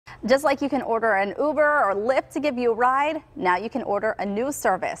Just like you can order an Uber or Lyft to give you a ride, now you can order a new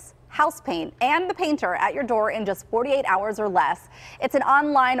service, house paint, and the painter at your door in just 48 hours or less. It's an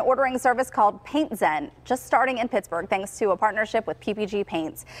online ordering service called Paintzen, just starting in Pittsburgh thanks to a partnership with PPG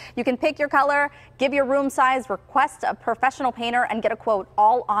Paints. You can pick your color, give your room size, request a professional painter, and get a quote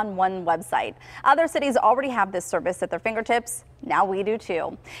all on one website. Other cities already have this service at their fingertips. Now we do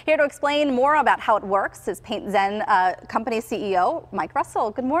too. Here to explain more about how it works is Paintzen company CEO Mike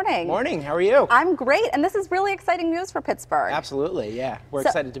Russell. Good morning. Morning. How are you? I'm great, and this is really exciting news for Pittsburgh. Absolutely, yeah. We're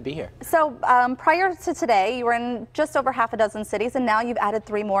excited to be here. So prior to today, you were in just over half a dozen cities, and now you've added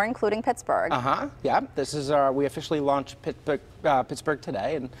 3 more, including Pittsburgh. Yeah. This is we officially launched Pittsburgh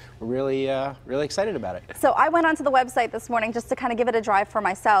today, and we're really excited about it. So I went onto the website this morning just to kind of give it a drive for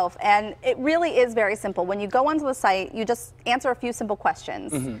myself, and it really is very simple. When you go onto the site, you just answer a few simple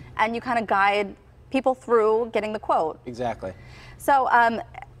questions, and you kind of guide people through getting the quote. Exactly. So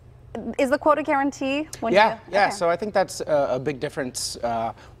is the quote a guarantee? Yeah. So I think that's a big difference.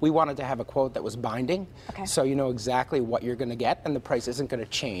 We wanted to have a quote that was binding, so you know exactly what you're going to get, and the price isn't going to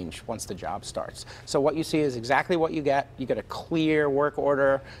change once the job starts. So what you see is exactly what you get. You get a clear work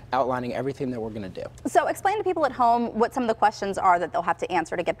order outlining everything that we're going to do. So explain to people at home what some of the questions are that they'll have to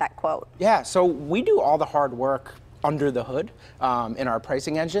answer to get that quote. Yeah. So we do all the hard work under the hood in our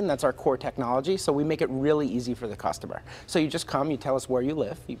pricing engine. That's our core technology, so we make it really easy for the customer. So you just come, you tell us where you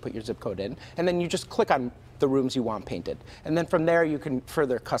live, you put your zip code in, and then you just click on the rooms you want painted. And then from there you can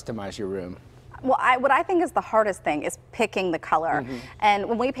further customize your room. Well, what I think is the hardest thing is picking the color. And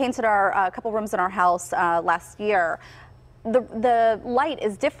when we painted our couple rooms in our house last year, the light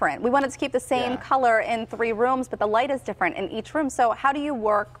is different. We wanted to keep the same color in 3 rooms, but the light is different in each room. So how do you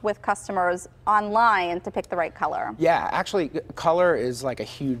work with customers online to pick the right color? Yeah, actually, color is like a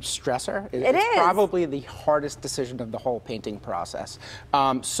huge stressor. It's probably the hardest decision of the whole painting process.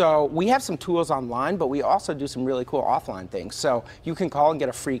 So we have some tools online, but we also do some really cool offline things. So you can call and get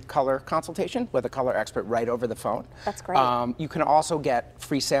a free color consultation with a color expert right over the phone. That's great. You can also get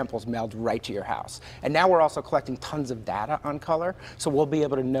free samples mailed right to your house. And now we're also collecting tons of data on color, so we'll be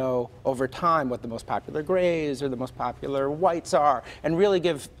able to know over time what the most popular grays or the most popular whites are, and really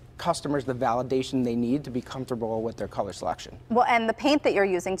give customers the validation they need to be comfortable with their color selection. Well, and the paint that you're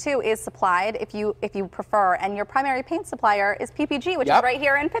using too is supplied if you prefer, and your primary paint supplier is PPG, which is right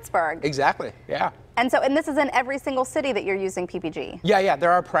here in Pittsburgh. Exactly, yeah. And this is in every single city that you're using PPG? Yeah,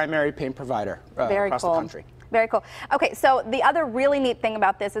 they're our primary paint provider across the country. Very cool. Okay, so the other really neat thing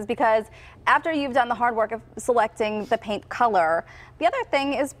about this is because after you've done the hard work of selecting the paint color, the other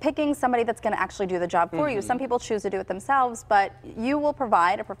thing is picking somebody that's going to actually do the job for you. Some people choose to do it themselves, but you will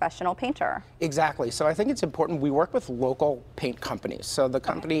provide a professional painter. Exactly. So I think it's important. We work with local paint companies. So the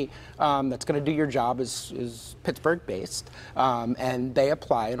company that's going to do your job is Pittsburgh-based, and they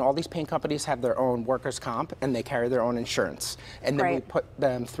apply. And all these paint companies have their own workers' comp, and they carry their own insurance. And then we put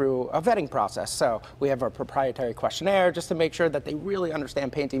them through a vetting process. So we have our proprietary questionnaire just to make sure that they really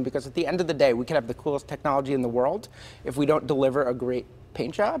understand painting, because at the end of the day, we can have the coolest technology in the world. If we don't deliver a great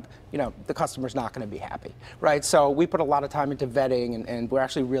paint job, you know, the customer's not going to be happy, right? So we put a lot of time into vetting, and we're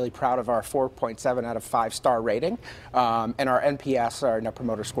actually really proud of our 4.7 out of 5-star rating, and our NPS, our Net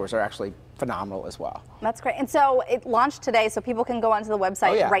Promoter Scores, are actually phenomenal as well. That's great. And so it launched today, so people can go onto the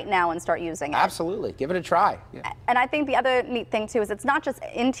website right now and start using it. Absolutely. Give it a try. Yeah. And I think the other neat thing too is it's not just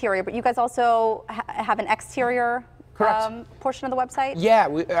interior, but you guys also have an exterior portion of the website? Yeah,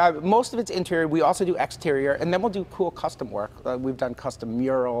 most of it's interior. We also do exterior, and then we'll do cool custom work. We've done custom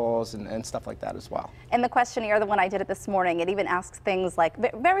murals and stuff like that as well. And the questionnaire, the one I did it this morning, it even asks things like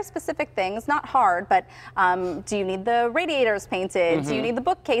very specific things, not hard, but do you need the radiators painted? Do you need the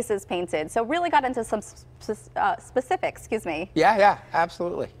bookcases painted? So really got into some specifics, excuse me. Yeah,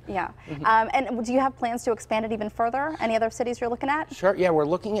 absolutely. Yeah. And do you have plans to expand it even further? Any other cities you're looking at? Sure, yeah, we're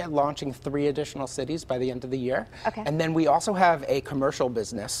looking at launching 3 additional cities by the end of the year. Okay. And then we also have a commercial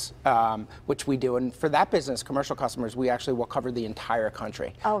business, which we do. And for that business, commercial customers, we actually will cover the entire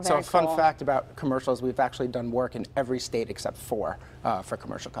country. Oh, very So a fun cool. fact about commercials, we've actually done work in every state except 4 for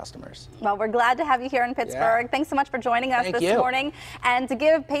commercial customers. Well, we're glad to have you here in Pittsburgh. Thanks so much for joining us this morning. And to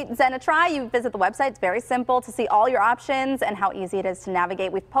give Paintzen a try, you visit the website. It's very simple to see all your options and how easy it is to navigate.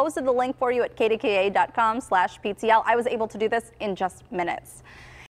 We've posted the link for you at kdka.com/PTL. I was able to do this in just minutes.